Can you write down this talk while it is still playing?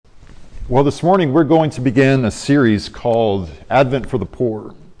Well, this morning we're going to begin a series called Advent for the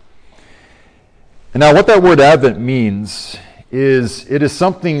Poor. And now what that word Advent means is it is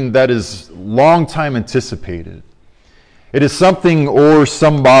something that is long time anticipated. It is something or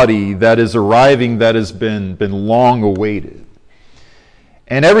somebody that is arriving that has been long awaited.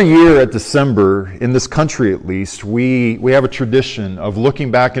 And every year at December, in this country at least, we have a tradition of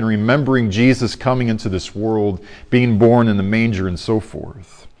looking back and remembering Jesus coming into this world, being born in the manger and so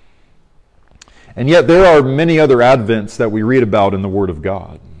forth. And yet there are many other Advents that we read about in the Word of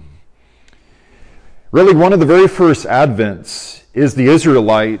God. Really, one of the very first Advents is the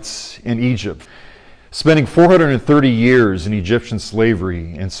Israelites in Egypt, spending 430 years in Egyptian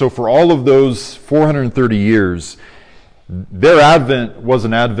slavery. And so for all of those 430 years, their Advent was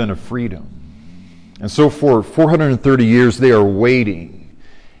an Advent of freedom. And so for 430 years, they are waiting,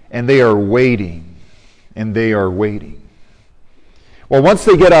 and they are waiting, and they are waiting. Well, once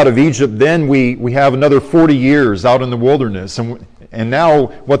they get out of Egypt, then we have another 40 years out in the wilderness. And now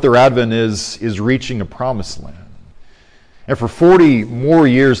what their Advent is reaching a promised land. And for 40 more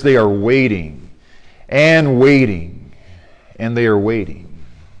years, they are waiting and waiting, and they are waiting.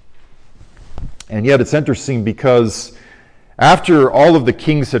 And yet it's interesting because after all of the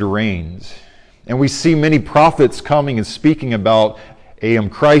kings had reigned, and we see many prophets coming and speaking about a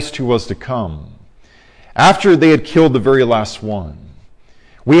Christ who was to come, after they had killed the very last one,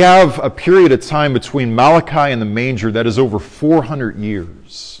 we have a period of time between Malachi and the manger that is over 400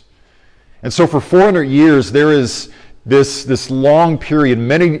 years. And so for 400 years, there is this long period,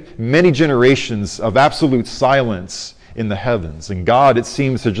 many generations of absolute silence in the heavens. And God, it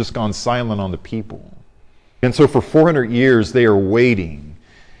seems, has just gone silent on the people. And so for 400 years, they are waiting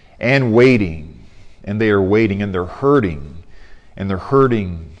and waiting, and they are waiting, and they're hurting, and they're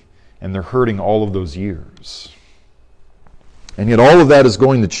hurting, and they're hurting all of those years. And yet all of that is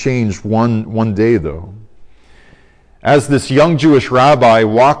going to change one day, though. As this young Jewish rabbi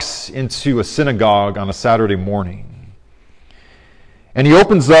walks into a synagogue on a Saturday morning, and he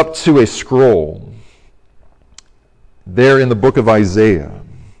opens up to a scroll there in the book of Isaiah.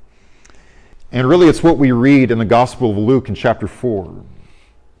 And really it's what we read in the Gospel of Luke in chapter 4.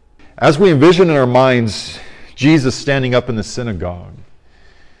 As we envision in our minds Jesus standing up in the synagogue,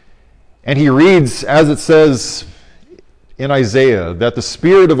 and he reads, as it says in Isaiah, that the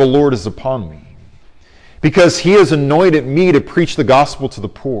Spirit of the Lord is upon me, because he has anointed me to preach the gospel to the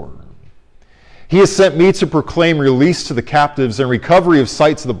poor. He has sent me to proclaim release to the captives and recovery of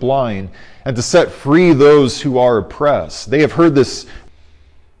sight to the blind, and to set free those who are oppressed. They have heard this,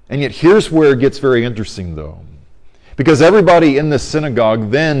 and yet here's where it gets very interesting, though. Because everybody in the synagogue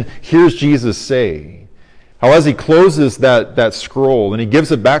then hears Jesus say, how as he closes that scroll and he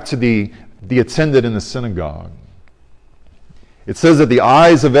gives it back to the attendant in the synagogue, it says that the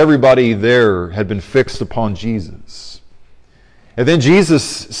eyes of everybody there had been fixed upon Jesus. And then Jesus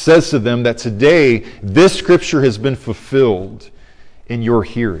says to them that today this scripture has been fulfilled in your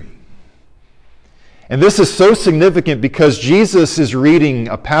hearing. And this is so significant because Jesus is reading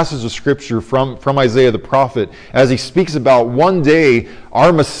a passage of scripture from Isaiah the prophet as he speaks about one day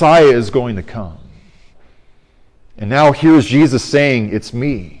our Messiah is going to come. And now here's Jesus saying, it's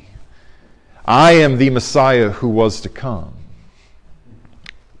me. I am the Messiah who was to come.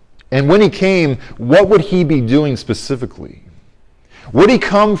 And when he came, what would he be doing specifically? Would he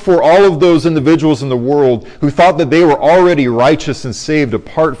come for all of those individuals in the world who thought that they were already righteous and saved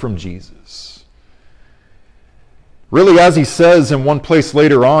apart from Jesus? Really, as he says in one place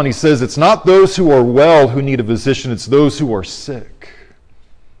later on, he says, it's not those who are well who need a physician, it's those who are sick.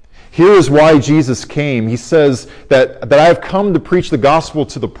 Here is why Jesus came. He says that I have come to preach the gospel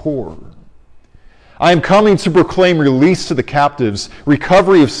to the poor. I am coming to proclaim release to the captives,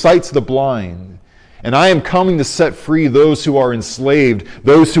 recovery of sight to the blind. And I am coming to set free those who are enslaved,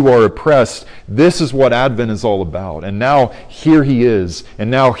 those who are oppressed. This is what Advent is all about. And now here he is,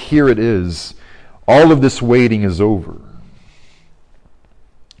 and now here it is. All of this waiting is over.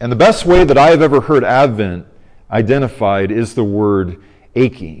 And the best way that I have ever heard Advent identified is the word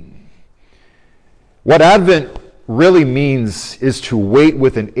aching. What Advent really means is to wait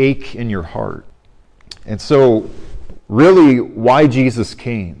with an ache in your heart. And so, really, why Jesus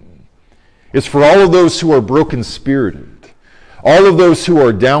came is for all of those who are broken-spirited, all of those who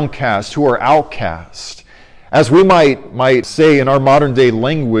are downcast, who are outcast, as we might say in our modern-day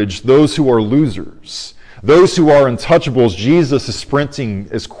language, those who are losers, those who are untouchables. Jesus is sprinting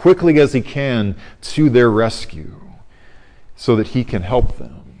as quickly as he can to their rescue so that he can help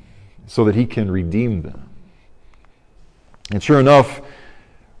them, so that he can redeem them. And sure enough,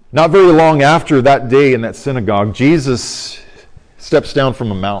 not very long after that day in that synagogue, Jesus steps down from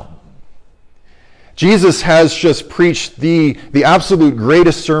a mountain. Jesus has just preached the absolute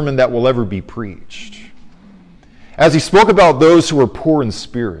greatest sermon that will ever be preached. As he spoke about those who are poor in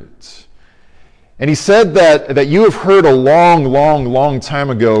spirit. And he said that you have heard a long, long, long time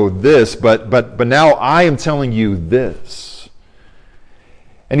ago this, but now I am telling you this.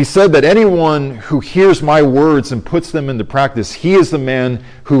 And he said that anyone who hears my words and puts them into practice, he is the man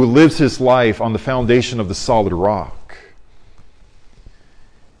who lives his life on the foundation of the solid rock.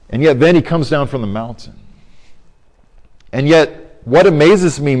 And yet then he comes down from the mountain. And yet what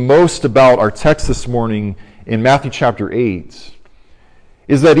amazes me most about our text this morning in Matthew chapter 8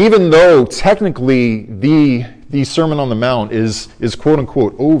 is that even though technically the Sermon on the Mount is quote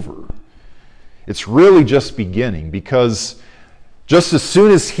unquote over, it's really just beginning, because just as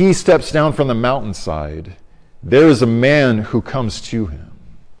soon as he steps down from the mountainside, there is a man who comes to him.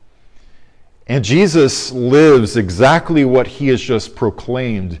 And Jesus lives exactly what he has just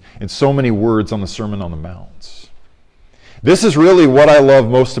proclaimed in so many words on the Sermon on the Mount. This is really what I love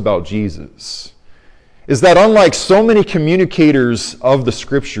most about Jesus, is that unlike so many communicators of the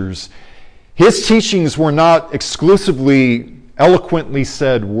Scriptures, his teachings were not exclusively eloquently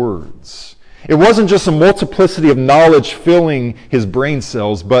said words. It wasn't just a multiplicity of knowledge filling his brain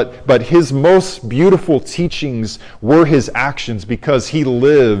cells, but his most beautiful teachings were his actions, because he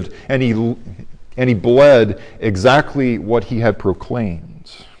lived and he bled exactly what he had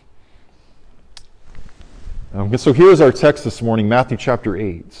proclaimed. So here's our text this morning, Matthew chapter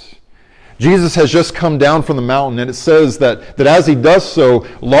 8. Jesus has just come down from the mountain, and it says that as he does so,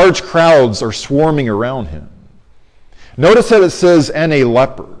 large crowds are swarming around him. Notice that it says, and a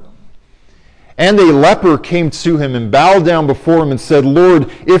leper. And a leper came to him and bowed down before him and said,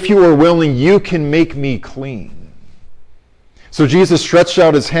 Lord, if you are willing, you can make me clean. So Jesus stretched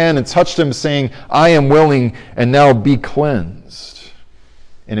out his hand and touched him, saying, I am willing, and now be cleansed.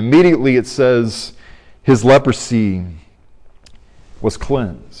 And immediately it says, his leprosy was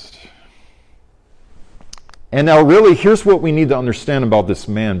cleansed. And now really, here's what we need to understand about this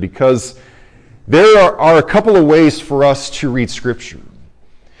man, because there are a couple of ways for us to read Scripture.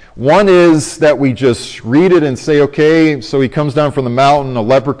 One is that we just read it and say, okay, so he comes down from the mountain, a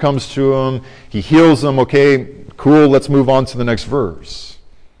leper comes to him, he heals him, okay, cool, let's move on to the next verse.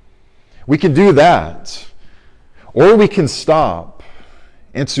 We can do that. Or we can stop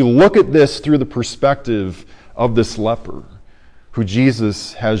and to look at this through the perspective of this leper who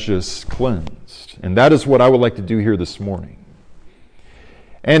Jesus has just cleansed. And that is what I would like to do here this morning.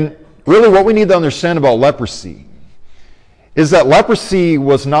 And really what we need to understand about leprosy is that leprosy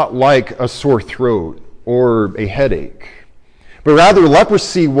was not like a sore throat or a headache, but rather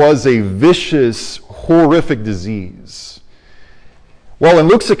leprosy was a vicious, horrific disease. Well, in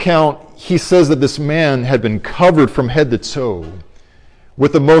Luke's account, he says that this man had been covered from head to toe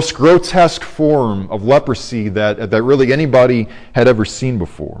with the most grotesque form of leprosy that really anybody had ever seen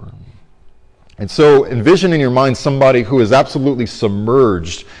before. And so envision in your mind somebody who is absolutely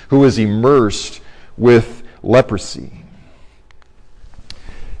submerged, who is immersed with leprosy.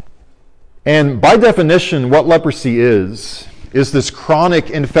 And by definition, what leprosy is this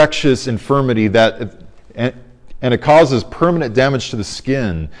chronic infectious infirmity and it causes permanent damage to the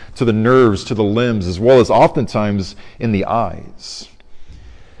skin, to the nerves, to the limbs, as well as oftentimes in the eyes.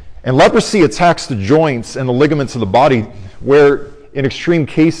 And leprosy attacks the joints and the ligaments of the body where, in extreme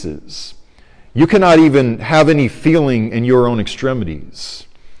cases, you cannot even have any feeling in your own extremities.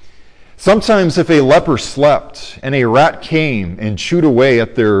 Sometimes if a leper slept and a rat came and chewed away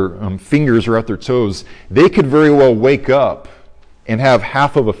at their fingers or at their toes, they could very well wake up and have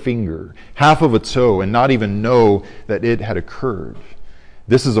half of a finger, half of a toe, and not even know that it had occurred.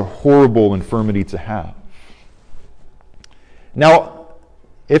 This is a horrible infirmity to have. Now,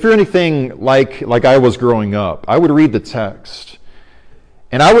 if you're anything like I was growing up, I would read the text,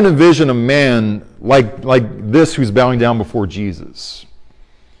 and I would envision a man like this who's bowing down before Jesus.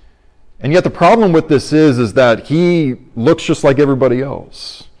 And yet the problem with this is that he looks just like everybody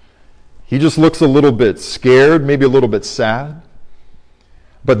else. He just looks a little bit scared, maybe a little bit sad.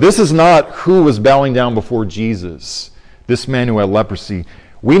 But this is not who was bowing down before Jesus, this man who had leprosy.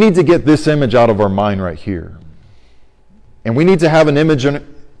 We need to get this image out of our mind right here. And we need to have an image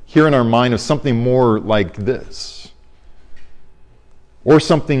here in our mind of something more like this. Or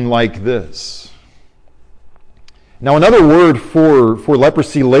something like this. Now, another word for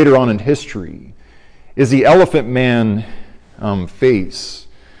leprosy later on in history is the elephant man face,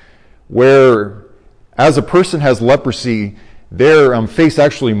 where as a person has leprosy, their face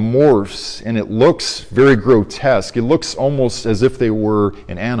actually morphs and it looks very grotesque. It looks almost as if they were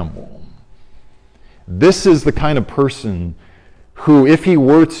an animal. This is the kind of person who, if he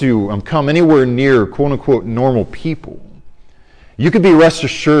were to come anywhere near quote-unquote normal people, you could be rest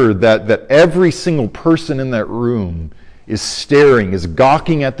assured that every single person in that room is staring, is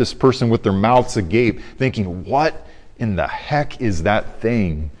gawking at this person with their mouths agape, thinking, what in the heck is that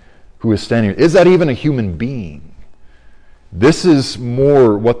thing who is standing here? Is that even a human being? This is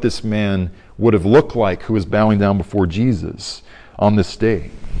more what this man would have looked like who was bowing down before Jesus on this day.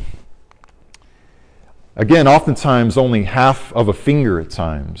 Again, oftentimes only half of a finger at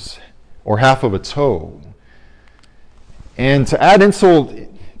times, or half of a toe. And to add insult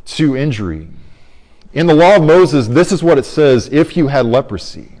to injury, in the law of Moses, this is what it says if you had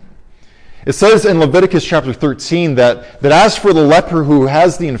leprosy. It says in Leviticus chapter 13 that as for the leper who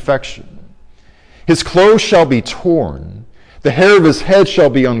has the infection, his clothes shall be torn, the hair of his head shall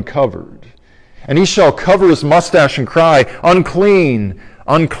be uncovered, and he shall cover his mustache and cry, unclean,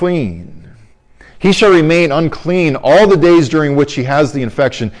 unclean. He shall remain unclean all the days during which he has the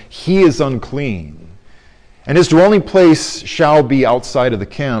infection. He is unclean. And his dwelling place shall be outside of the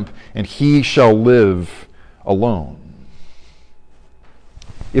camp, and he shall live alone.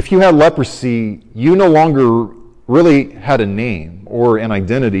 If you had leprosy, you no longer really had a name or an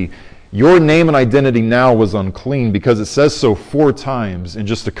identity. Your name and identity now was unclean because it says so 4 times in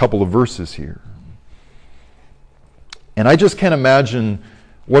just a couple of verses here. And I just can't imagine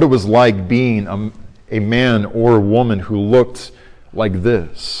what it was like being a man or a woman who looked like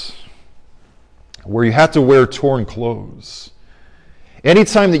this, where you had to wear torn clothes.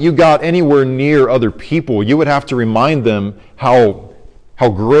 Anytime that you got anywhere near other people, you would have to remind them how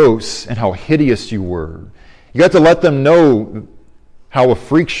gross and how hideous you were. You had to let them know how a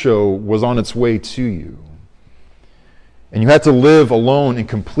freak show was on its way to you. And you had to live alone in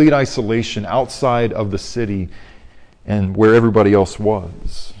complete isolation outside of the city and where everybody else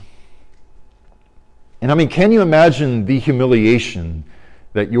was. And I mean, can you imagine the humiliation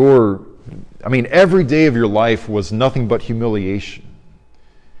that every day of your life was nothing but humiliation?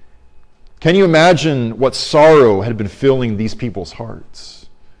 Can you imagine what sorrow had been filling these people's hearts?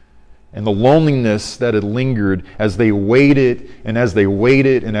 And the loneliness that had lingered as they waited and as they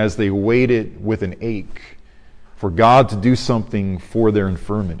waited and as they waited with an ache for God to do something for their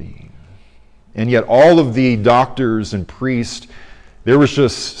infirmity. And yet all of the doctors and priests, there was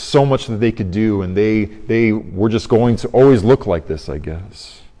just so much that they could do, and they were just going to always look like this, I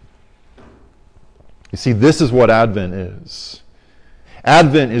guess. You see, this is what Advent is.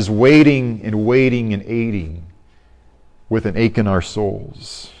 Advent is waiting and waiting and waiting with an ache in our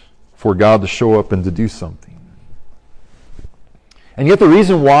souls for God to show up and to do something. And yet the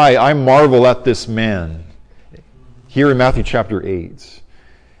reason why I marvel at this man here in Matthew chapter 8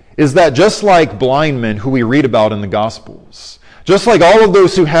 is that just like blind men who we read about in the Gospels, just like all of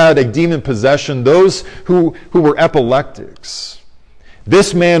those who had a demon possession, those who were epileptics,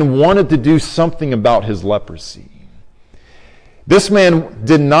 this man wanted to do something about his leprosy. This man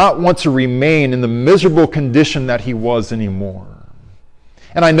did not want to remain in the miserable condition that he was anymore.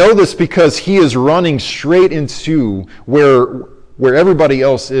 And I know this because he is running straight into where everybody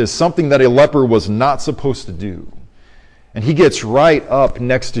else is, something that a leper was not supposed to do. And he gets right up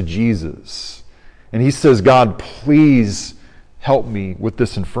next to Jesus. And he says, God, please help me with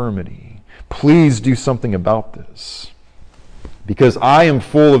this infirmity. Please do something about this. Because I am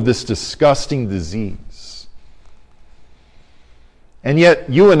full of this disgusting disease. And yet,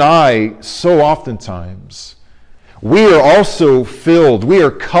 you and I, so oftentimes, we are also filled, we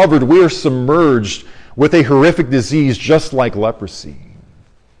are covered, we are submerged with a horrific disease just like leprosy.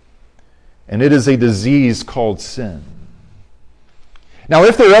 And it is a disease called sin. Now,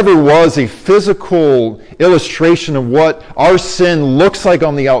 if there ever was a physical illustration of what our sin looks like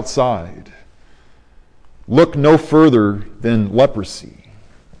on the outside, look no further than leprosy.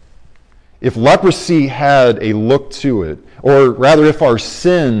 If leprosy had a look to it, or rather if our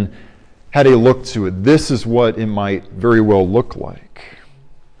sin had a look to it, this is what it might very well look like.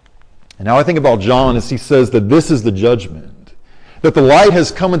 And now I think about John as he says that this is the judgment. That the light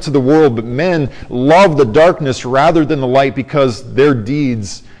has come into the world, but men love the darkness rather than the light because their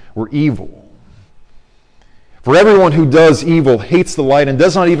deeds were evil. For everyone who does evil hates the light and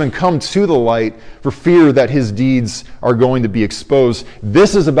does not even come to the light for fear that his deeds are going to be exposed.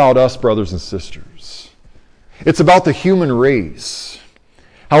 This is about us, brothers and sisters. It's about the human race.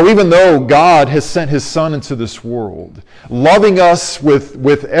 How even though God has sent his Son into this world, loving us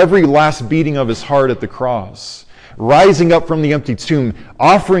with every last beating of his heart at the cross, rising up from the empty tomb,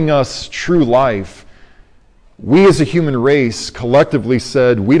 offering us true life, we as a human race collectively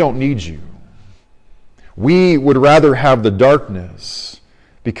said, we don't need you. We would rather have the darkness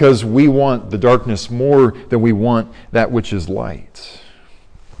because we want the darkness more than we want that which is light.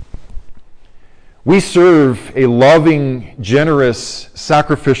 We serve a loving, generous,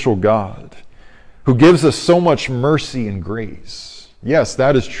 sacrificial God who gives us so much mercy and grace. Yes,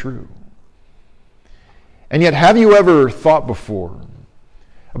 that is true. And yet, have you ever thought before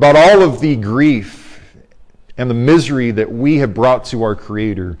about all of the grief and the misery that we have brought to our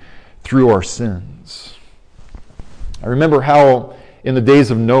Creator through our sins? I remember how in the days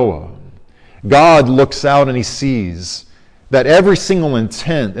of Noah, God looks out and he sees that every single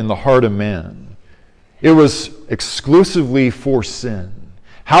intent in the heart of man, it was exclusively for sin.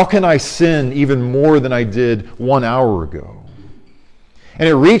 How can I sin even more than I did 1 hour ago? And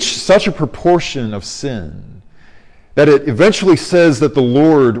it reached such a proportion of sin that it eventually says that the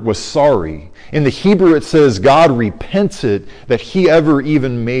Lord was sorry. In the Hebrew it says God repented that he ever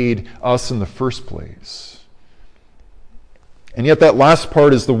even made us in the first place. And yet that last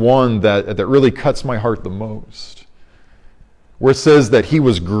part is the one that really cuts my heart the most, where it says that he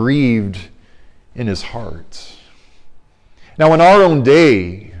was grieved in his heart. Now, in our own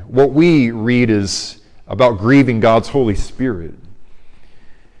day, what we read is about grieving God's Holy Spirit.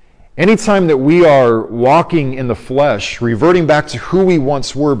 Anytime that we are walking in the flesh, reverting back to who we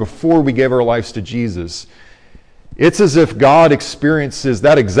once were before we gave our lives to Jesus, it's as if God experiences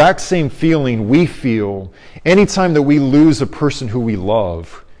that exact same feeling we feel anytime that we lose a person who we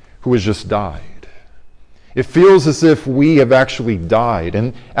love, who has just died. It feels as if we have actually died.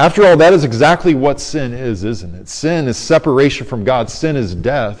 And after all, that is exactly what sin is, isn't it? Sin is separation from God. Sin is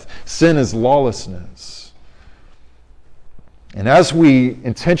death. Sin is lawlessness. And as we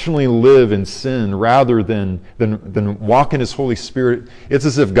intentionally live in sin rather than walk in his Holy Spirit, it's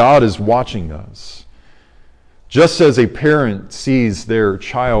as if God is watching us. Just as a parent sees their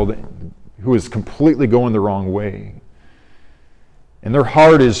child who is completely going the wrong way, and their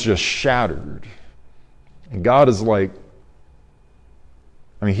heart is just shattered. And God is like,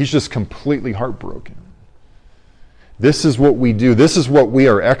 he's just completely heartbroken. This is what we do. This is what we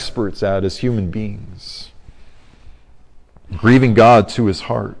are experts at as human beings. Grieving God to his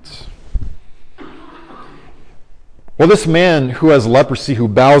heart. Well, this man who has leprosy, who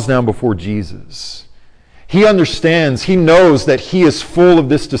bows down before Jesus, he understands, he knows that he is full of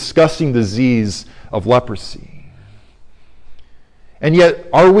this disgusting disease of leprosy. And yet,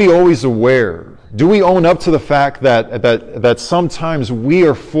 are we always aware? Do we own up to the fact that sometimes we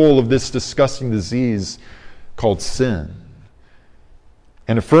are full of this disgusting disease called sin?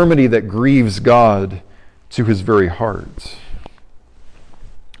 An infirmity that grieves God to his very heart.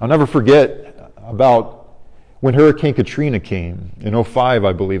 I'll never forget about when Hurricane Katrina came in 2005,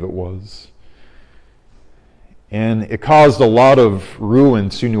 I believe it was. And it caused a lot of ruin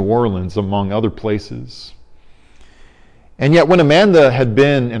to New Orleans, among other places. And yet when Amanda had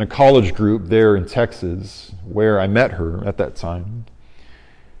been in a college group there in Texas, where I met her at that time,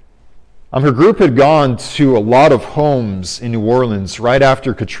 her group had gone to a lot of homes in New Orleans right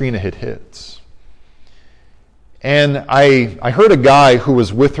after Katrina had hit. And I heard a guy who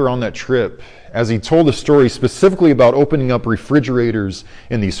was with her on that trip as he told a story specifically about opening up refrigerators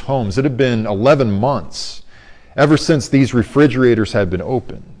in these homes. It had been 11 months ever since these refrigerators had been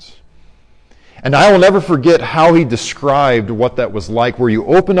opened. And I will never forget how he described what that was like, where you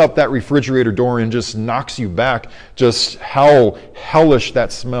open up that refrigerator door and it just knocks you back, just how hellish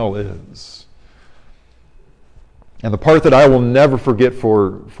that smell is. And the part that I will never forget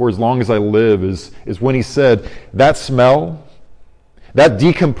for as long as I live is when he said, that smell, that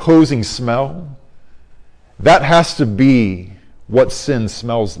decomposing smell, that has to be what sin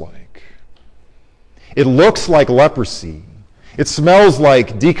smells like. It looks like leprosy. It smells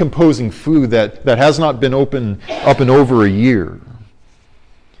like decomposing food that has not been opened up in over a year.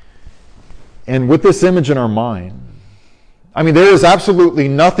 And with this image in our mind, there is absolutely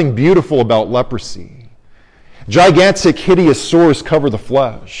nothing beautiful about leprosy. Gigantic, hideous sores cover the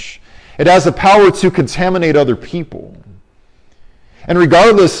flesh. It has the power to contaminate other people. And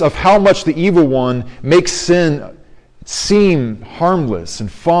regardless of how much the evil one makes sin seem harmless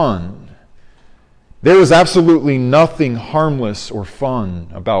and fun, there is absolutely nothing harmless or fun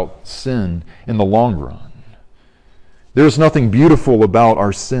about sin in the long run. There is nothing beautiful about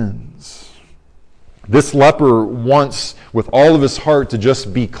our sins. This leper wants with all of his heart to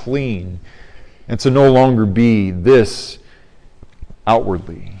just be clean and to no longer be this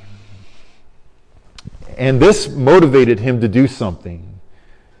outwardly. And this motivated him to do something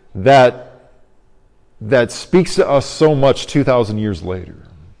that speaks to us so much 2,000 years later.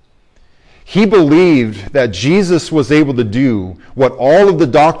 He believed that Jesus was able to do what all of the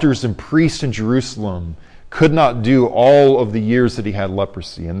doctors and priests in Jerusalem could not do all of the years that he had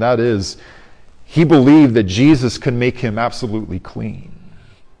leprosy, and that is, he believed that Jesus could make him absolutely clean.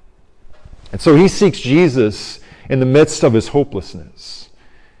 And so he seeks Jesus in the midst of his hopelessness.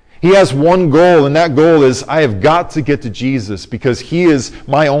 He has one goal, and that goal is, I have got to get to Jesus because he is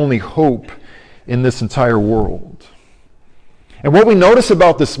my only hope in this entire world. And what we notice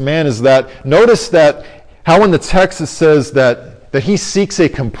about this man is that, notice that how in the text it says that he seeks a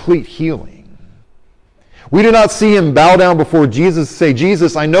complete healing. We do not see him bow down before Jesus and say,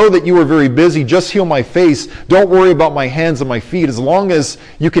 Jesus, I know that you are very busy. Just heal my face. Don't worry about my hands and my feet. As long as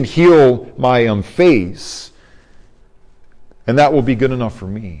you can heal my face, and that will be good enough for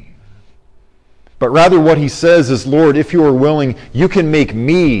me. But rather what he says is, Lord, if you are willing, you can make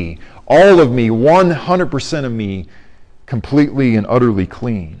me, all of me, 100% of me, completely and utterly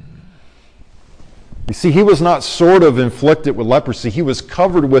clean. You see, he was not sort of inflicted with leprosy. He was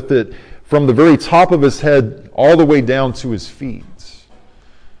covered with it from the very top of his head all the way down to his feet.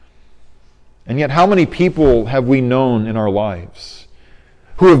 And yet, how many people have we known in our lives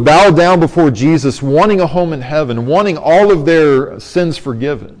who have bowed down before Jesus, wanting a home in heaven, wanting all of their sins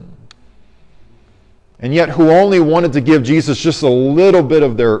forgiven, and yet who only wanted to give Jesus just a little bit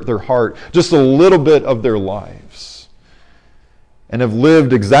of their heart, just a little bit of their lives, and have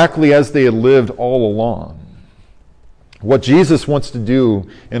lived exactly as they had lived all along? What Jesus wants to do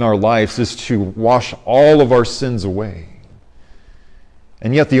in our lives is to wash all of our sins away.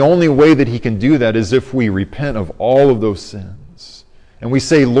 And yet the only way that he can do that is if we repent of all of those sins. And we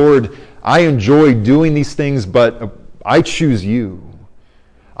say, Lord, I enjoy doing these things, but I choose you.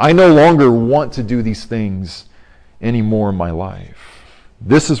 I no longer want to do these things anymore in my life.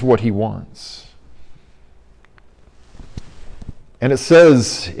 This is what he wants. And it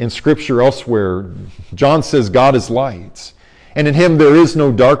says in Scripture elsewhere, John says God is light, and in him there is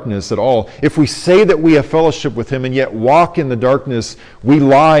no darkness at all. If we say that we have fellowship with him and yet walk in the darkness, we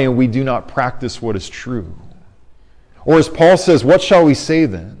lie and we do not practice what is true. Or as Paul says, what shall we say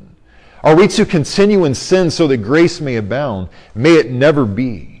then? Are we to continue in sin so that grace may abound? May it never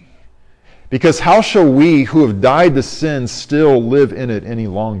be. Because how shall we who have died to sin still live in it any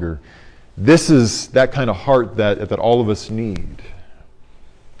longer? This is that kind of heart that all of us need.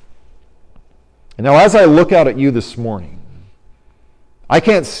 And now as I look out at you this morning, I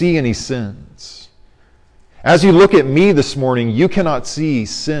can't see any sins. As you look at me this morning, you cannot see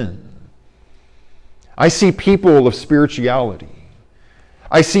sin. I see people of spirituality.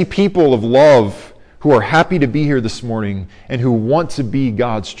 I see people of love who are happy to be here this morning and who want to be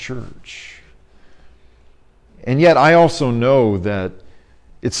God's church. And yet I also know that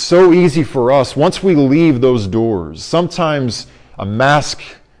it's so easy for us, once we leave those doors, sometimes a mask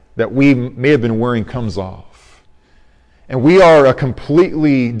that we may have been wearing comes off. And we are a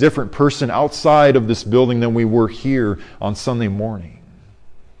completely different person outside of this building than we were here on Sunday morning.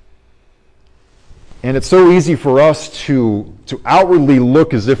 And it's so easy for us to outwardly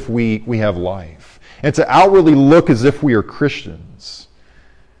look as if we have life, and to outwardly look as if we are Christians.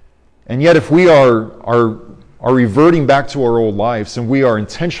 And yet if we are reverting back to our old lives, and we are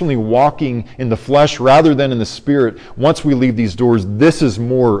intentionally walking in the flesh rather than in the spirit, once we leave these doors, this is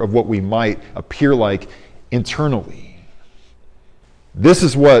more of what we might appear like internally. This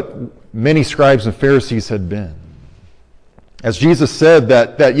is what many scribes and Pharisees had been. As Jesus said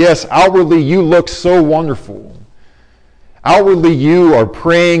that yes, outwardly you look so wonderful. Outwardly you are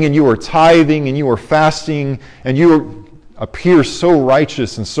praying and you are tithing and you are fasting and you appear so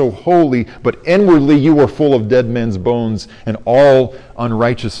righteous and so holy, but inwardly you are full of dead men's bones and all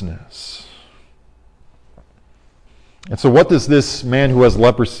unrighteousness. And so what does this man who has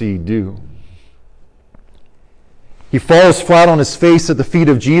leprosy do? He falls flat on his face at the feet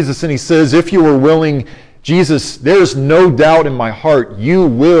of Jesus and he says, if you are willing, Jesus, there's no doubt in my heart, you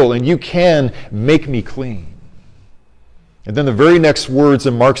will and you can make me clean. And then the very next words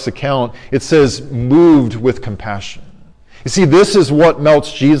in Mark's account, it says, moved with compassion. You see, this is what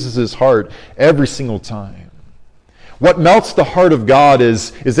melts Jesus' heart every single time. What melts the heart of God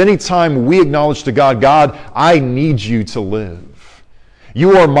is any time we acknowledge to God, God, I need you to live.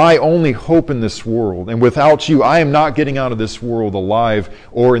 You are my only hope in this world, and without you, I am not getting out of this world alive,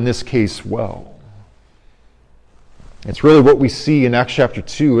 or in this case, well. It's really what we see in Acts chapter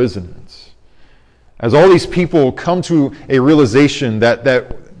 2, isn't it? As all these people come to a realization that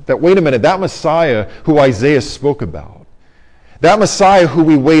wait a minute, that Messiah who Isaiah spoke about, that Messiah who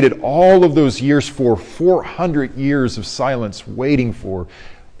we waited all of those years for, 400 years of silence, waiting for,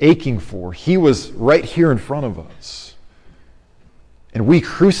 aching for, he was right here in front of us. And we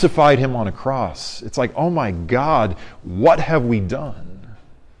crucified him on a cross. It's like, oh my God, what have we done?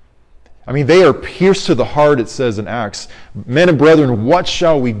 I mean, they are pierced to the heart, it says in Acts. Men and brethren, what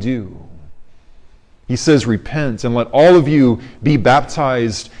shall we do? He says, repent and let all of you be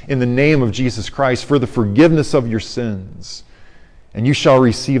baptized in the name of Jesus Christ for the forgiveness of your sins. And you shall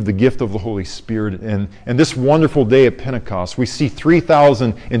receive the gift of the Holy Spirit. And this wonderful day at Pentecost, we see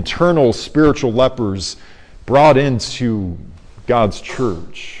 3,000 internal spiritual lepers brought into God's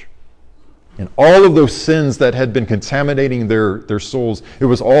church. And all of those sins that had been contaminating their souls, it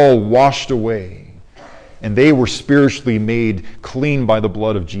was all washed away. And they were spiritually made clean by the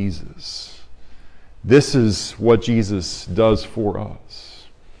blood of Jesus. This is what Jesus does for us.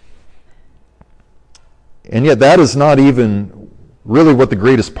 And yet that is not even really what the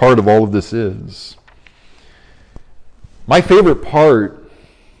greatest part of all of this is. My favorite part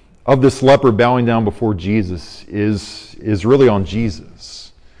of this leper bowing down before Jesus is really on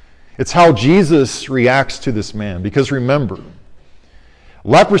Jesus. It's how Jesus reacts to this man. Because remember,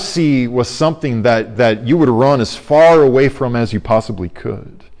 leprosy was something that you would run as far away from as you possibly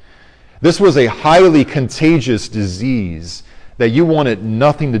could. This was a highly contagious disease that you wanted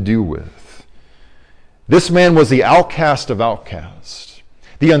nothing to do with. This man was the outcast of outcasts,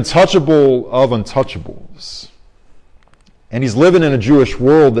 the untouchable of untouchables. And he's living in a Jewish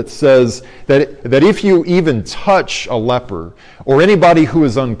world that says that if you even touch a leper or anybody who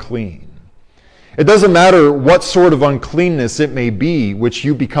is unclean, it doesn't matter what sort of uncleanness it may be which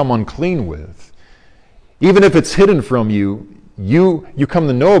you become unclean with. Even if it's hidden from you, you come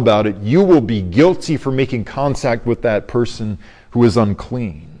to know about it, you will be guilty for making contact with that person who is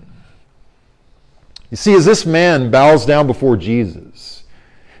unclean. You see, as this man bows down before Jesus,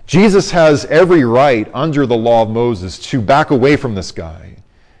 Jesus has every right under the law of Moses to back away from this guy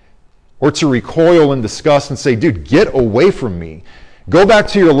or to recoil in disgust and say, dude, get away from me. Go back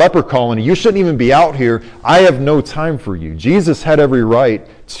to your leper colony. You shouldn't even be out here. I have no time for you. Jesus had every right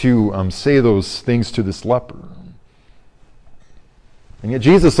to say those things to this leper. And yet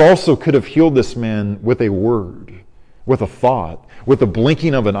Jesus also could have healed this man with a word, with a thought, with the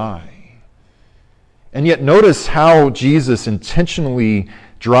blinking of an eye. And yet notice how Jesus intentionally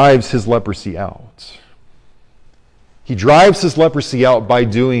drives his leprosy out. He drives his leprosy out by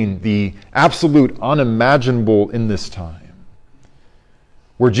doing the absolute unimaginable in this time,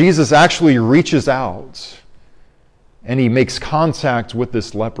 where Jesus actually reaches out and he makes contact with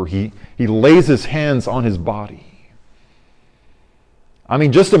this leper. He lays his hands on his body. I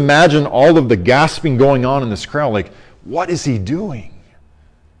mean, just imagine all of the gasping going on in this crowd. Like, what is he doing?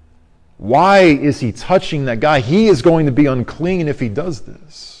 Why is he touching that guy? He is going to be unclean if he does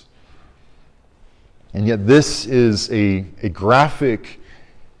this. And yet this is a graphic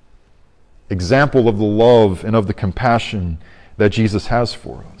example of the love and of the compassion that Jesus has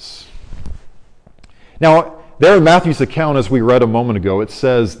for us. Now, there in Matthew's account, as we read a moment ago, it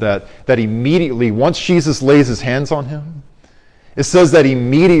says that immediately, once Jesus lays his hands on him, it says that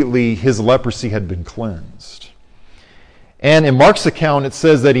immediately his leprosy had been cleansed. And in Mark's account, it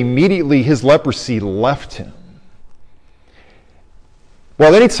says that immediately his leprosy left him.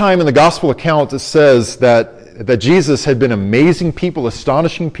 Well, any time in the gospel account it says that Jesus had been amazing people,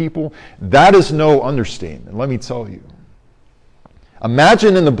 astonishing people, that is no understatement, let me tell you.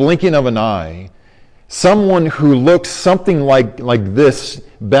 Imagine in the blinking of an eye, someone who looks something like this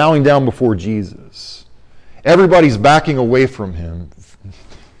bowing down before Jesus. Everybody's backing away from him,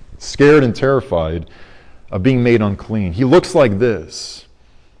 scared and terrified of being made unclean. He looks like this.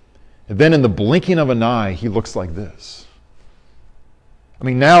 And then in the blinking of an eye, he looks like this. I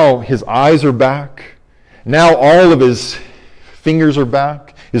mean, now his eyes are back. Now all of his fingers are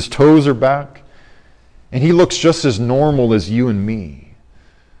back. His toes are back. And he looks just as normal as you and me.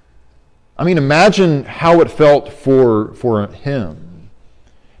 I mean, imagine how it felt for him.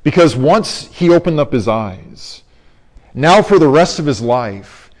 Because once he opened up his eyes, now for the rest of his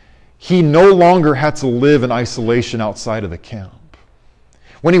life, he no longer had to live in isolation outside of the camp.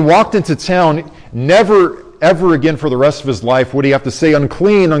 When he walked into town, never ever again for the rest of his life would he have to say,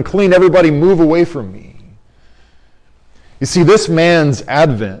 unclean, unclean, everybody move away from me. You see, this man's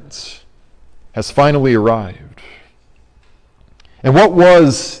advent has finally arrived. And what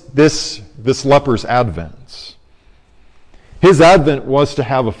was this leper's advent? His advent was to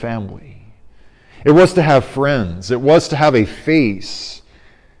have a family. It was to have friends. It was to have a face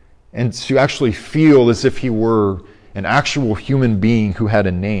and to actually feel as if he were an actual human being who had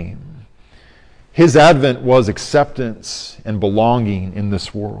a name. His advent was acceptance and belonging in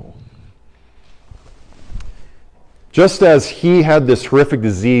this world. Just as he had this horrific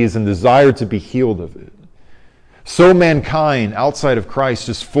disease and desired to be healed of it, so mankind outside of Christ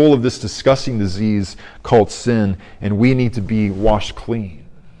is full of this disgusting disease called sin, and we need to be washed clean.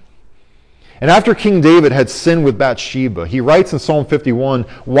 And after King David had sinned with Bathsheba, he writes in Psalm 51,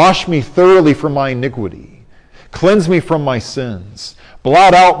 "Wash me thoroughly from my iniquity. Cleanse me from my sins.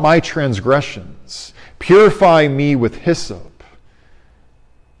 Blot out my transgressions. Purify me with hyssop,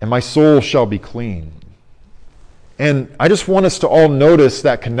 and my soul shall be clean." And I just want us to all notice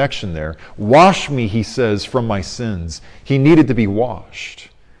that connection there. Wash me, he says, from my sins. He needed to be washed.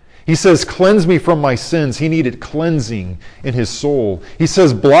 He says, cleanse me from my sins. He needed cleansing in his soul. He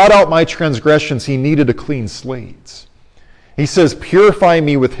says, blot out my transgressions. He needed a clean slate. He says, purify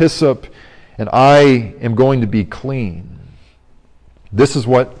me with hyssop, and I am going to be clean. This is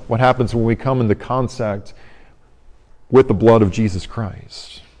what happens when we come into contact with the blood of Jesus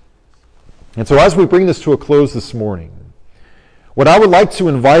Christ. And so as we bring this to a close this morning, what I would like to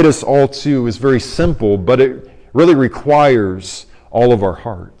invite us all to is very simple, but it really requires all of our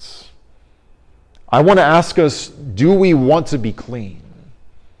hearts. I want to ask us, do we want to be clean?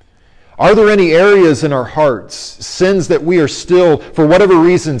 Are there any areas in our hearts, sins that we are still, for whatever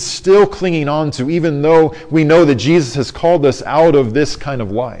reason, still clinging on to, even though we know that Jesus has called us out of this kind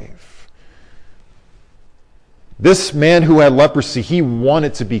of life? This man who had leprosy, he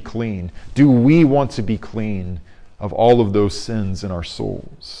wanted to be clean. Do we want to be clean of all of those sins in our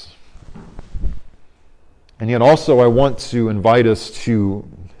souls? And yet also I want to invite us to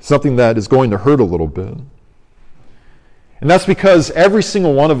something that is going to hurt a little bit. And that's because every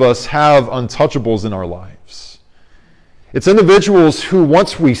single one of us have untouchables in our lives. It's individuals who,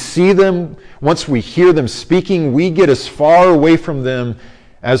 once we see them, once we hear them speaking, we get as far away from them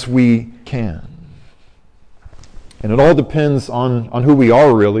as we can. And it all depends on who we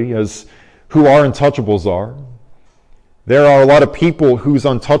are, really, as who our untouchables are. There are a lot of people whose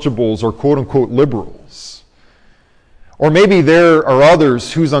untouchables are quote-unquote liberals. Or maybe there are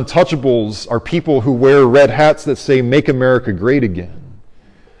others whose untouchables are people who wear red hats that say, "Make America Great Again."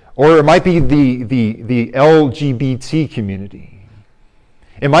 Or it might be the LGBT community.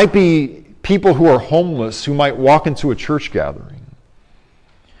 It might be people who are homeless who might walk into a church gathering.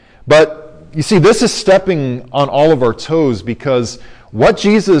 But you see, this is stepping on all of our toes, because what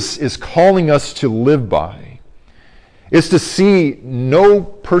Jesus is calling us to live by is to see no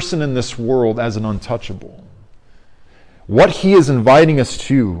person in this world as an untouchable. What he is inviting us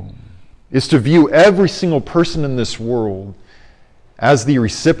to is to view every single person in this world as the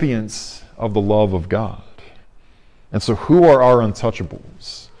recipients of the love of God. And so who are our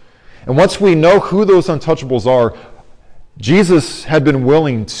untouchables? And once we know who those untouchables are, Jesus had been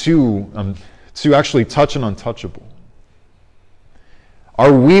willing to actually touch an untouchable.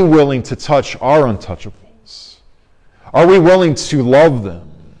 Are we willing to touch our untouchables? Are we willing to love them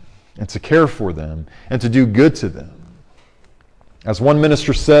and to care for them and to do good to them? As one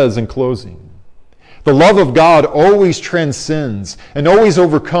minister says in closing, the love of God always transcends and always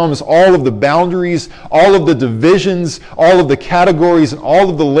overcomes all of the boundaries, all of the divisions, all of the categories, and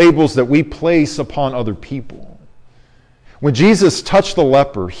all of the labels that we place upon other people. When Jesus touched the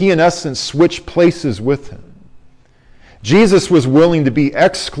leper, he in essence switched places with him. Jesus was willing to be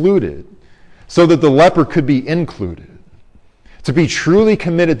excluded so that the leper could be included. To be truly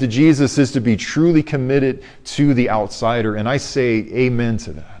committed to Jesus is to be truly committed to the outsider, and I say amen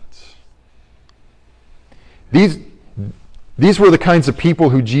to that. These were the kinds of people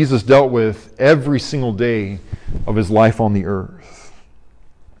who Jesus dealt with every single day of his life on the earth.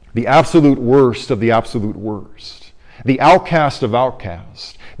 The absolute worst of the absolute worst. The outcast of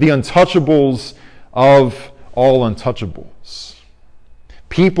outcasts. The untouchables of all untouchables.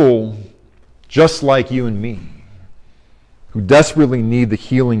 People just like you and me, who desperately need the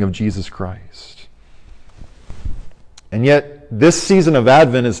healing of Jesus Christ. And yet, this season of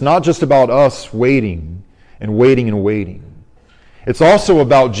Advent is not just about us waiting and waiting and waiting. It's also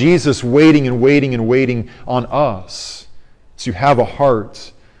about Jesus waiting and waiting and waiting on us to have a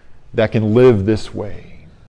heart that can live this way.